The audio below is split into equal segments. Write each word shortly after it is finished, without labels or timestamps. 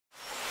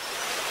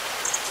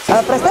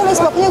Predstavili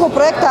smo knjigu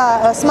projekta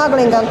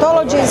Čitanka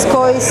Antologije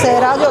koji se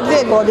radio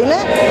 2 godine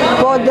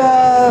pod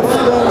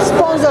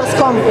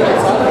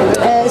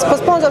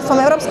sponzorstvom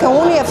Europske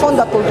unije,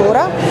 Fonda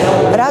kultura.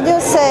 Radio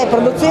se,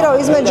 producirao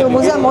između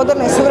Muzeja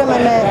moderne i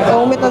suvremene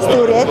umjetnosti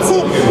u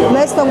Rijeci,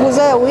 Mesnog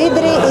muzeja u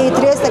Idri i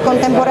Trieste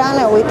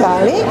Contemporanee u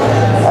Italiji.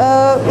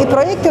 I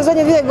projekt je u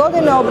zadnje 2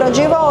 godine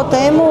obrađivao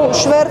temu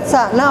šverca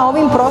na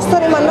ovim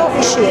prostorima, no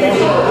i šire.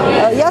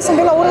 Ja sam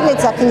bila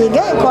urednica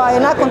knjige koja je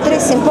nakon 3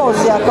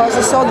 simpozija koja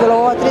su se odvila u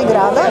ova 3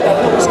 grada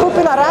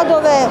skupila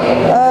radove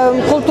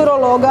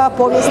kulturologa,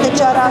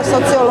 povjesničara,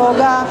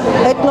 sociologa,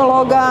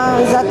 etnologa,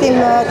 zatim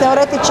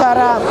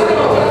teoretičara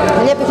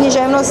lijepih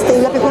književnosti,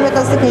 lijepih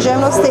umjetnosti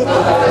književnosti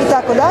i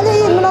tako dalje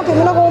i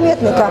mnogo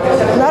umjetnika.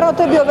 Naravno,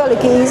 to je bio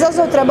veliki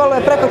izazov, trebalo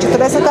je preko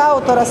 40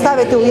 autora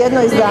staviti u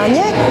jedno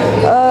izdanje.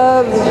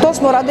 To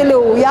smo radili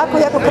u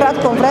jako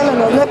kratkom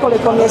vremenu od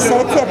nekoliko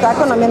mjeseci, jer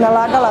tako nam je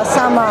nalagala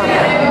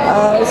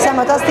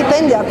sama ta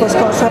stipendija koju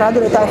smo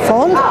radili, taj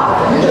fond.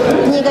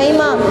 Knjiga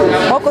ima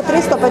oko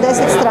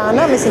 350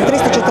 strana, mislim 340,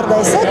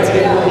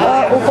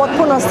 u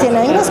potpunosti je na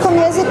engleskom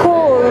jeziku,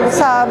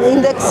 sa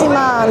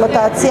indeksima,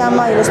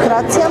 anotacijama,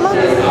 ilustracijama.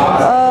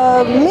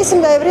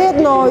 Mislim da je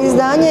vrijedno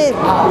izdanje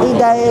i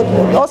da je,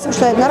 osim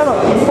što je, naravno,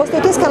 postoji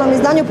u tiskanom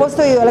izdanju,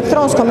 postoji u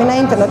elektronskom i na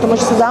internetu,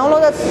 može se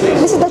downloadat.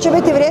 Mislim da će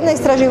biti vrijedna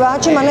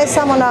istraživačima ne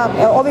samo na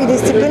ovih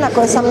disciplina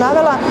koje sam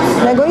navela,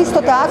 nego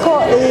isto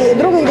tako i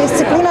drugih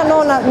disciplina,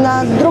 no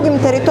na drugim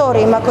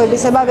teritorijima koji bi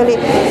se bavili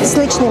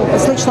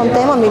sličnom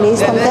temom ili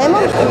istom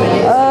temom.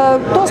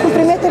 To smo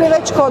primijetili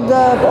već kod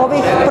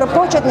ovih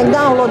početnih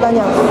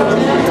downloadanja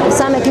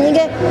same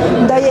knjige,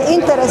 da je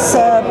interes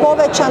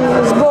povećan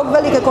zbog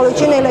velike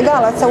količine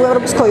ilegalaca u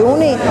Europskoj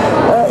uniji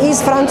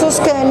iz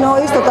Francuske, no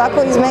isto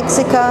tako iz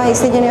Meksika i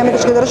Sjedinjenih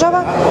Američkih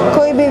Država,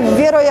 koji bi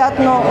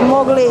vjerojatno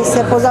mogli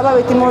se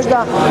pozabaviti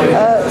možda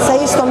sa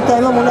istom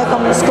temom u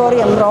nekom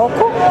skorijem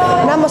roku.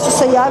 Nama su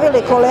se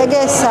javili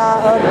kolege sa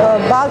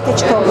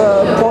baltičkog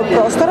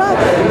prostora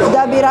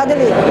da bi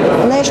radili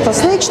nešto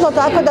slično,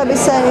 tako da bi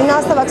se i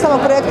nastavak samog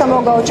projekta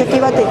mogao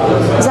očekivati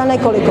za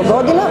nekoliko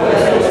godina.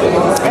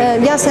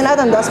 Ja se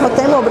nadam da smo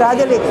temu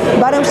obradili,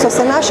 barem što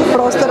se naših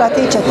prostora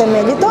tiče,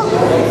 temeljito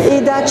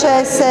i da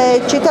će se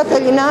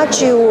čitatelji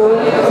naći u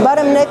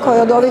barem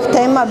nekoj od ovih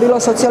tema, bilo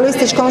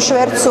socijalističkom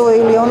švercu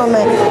ili onome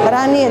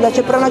ranije, da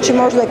će pronaći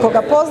možda i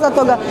koga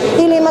poznatoga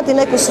ili imati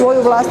neku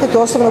svoju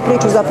vlastitu osobnu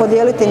priču za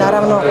podijeliti,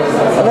 naravno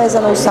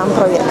vezano uz sam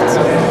projekt.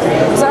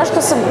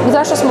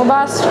 Zašto smo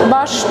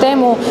baš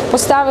temu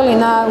postavili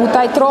u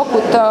taj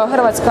trokut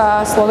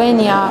Hrvatska,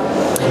 Slovenija,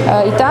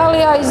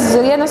 Italija? Iz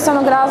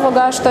jednostavnog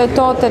razloga što je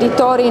to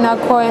teritorij na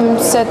kojem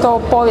se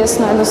to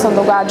povijesno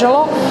jednostavno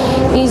događalo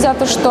i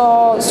zato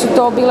što su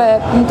to bile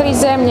 3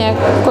 zemlje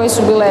koje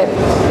su bile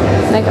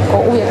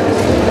nekako uvijek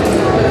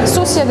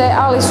susjede,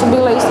 ali su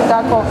bile isto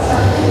tako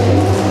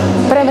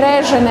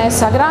premrežene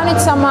sa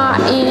granicama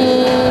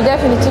i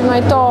definitivno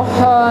je to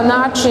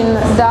način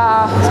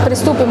da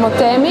pristupimo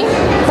temi.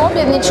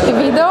 Pobjednički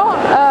video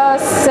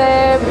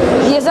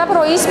je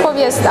zapravo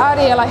ispovijest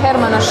Ariela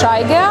Hermana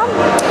Šajgea,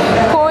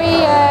 koji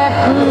je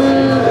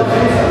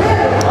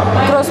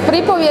kroz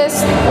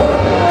pripovijest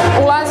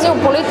ulazi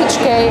u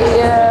političke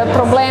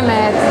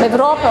probleme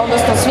Europe,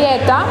 odnosno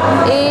svijeta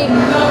i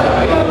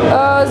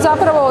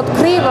zapravo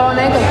otkrivao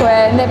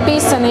nekakve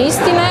nepisane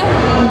istine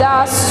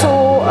da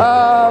su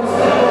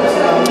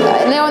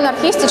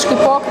neoanarhistički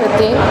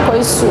pokreti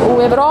koji su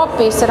u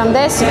Europi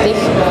 70-ih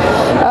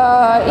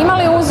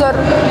imali uzor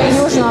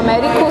Južnu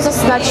Ameriku,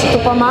 znači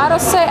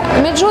Tupamarose,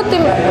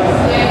 međutim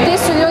ti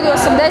su ljudi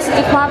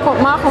 80-ih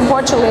mahom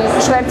počeli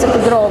švercati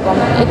drogom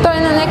i to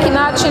je na neki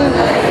način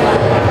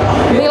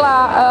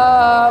bila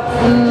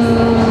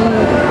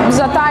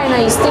zatajna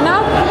istina,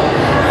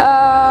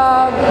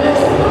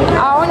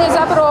 a on je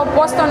zapravo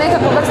postao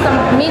nekakva vrsta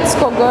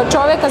mitskog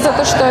čovjeka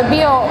zato što je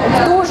bio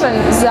optužen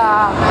za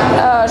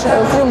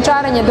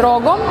krijumčarenje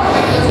drogom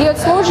i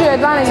odslužio je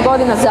 12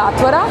 godina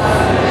zatvora,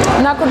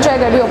 nakon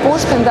čega je bio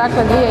pušten,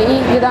 dakle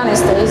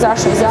 2011. je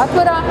izašao iz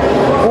zatvora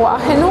u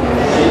Aachenu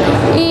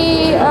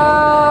i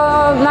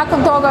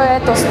nakon toga je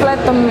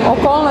spletom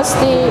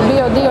okolnosti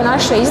bio dio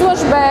naše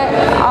izložbe,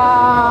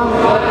 a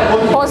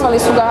pozvali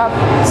su ga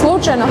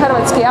slučajno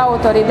hrvatski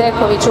autori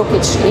Deković,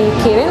 Ukić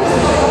i Kirin,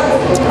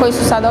 koji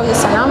su sad ovdje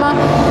sa nama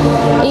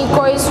i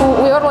koji su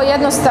u vrlo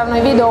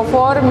jednostavnoj video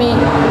formi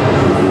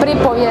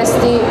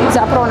pripovijesti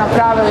zapravo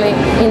napravili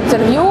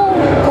intervju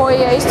koji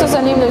je isto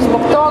zanimljiv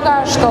zbog toga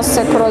što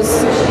se kroz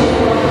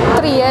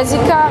 3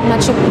 jezika,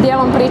 znači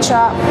dijelom priča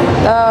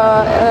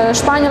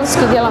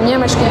španjolski, dijelom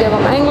njemački,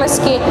 dijelom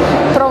engleski,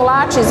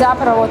 provlači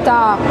zapravo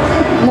ta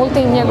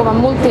njegova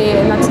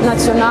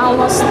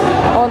multinacionalnost,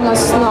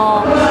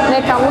 odnosno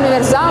neka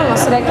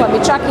univerzalnost, rekla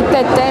bi, čak i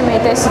te teme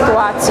i te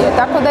situacije.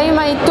 Tako da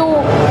ima i tu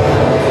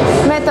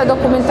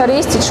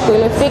metadokumentarističku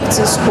ili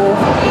fikcijsku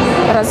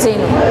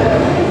razinu.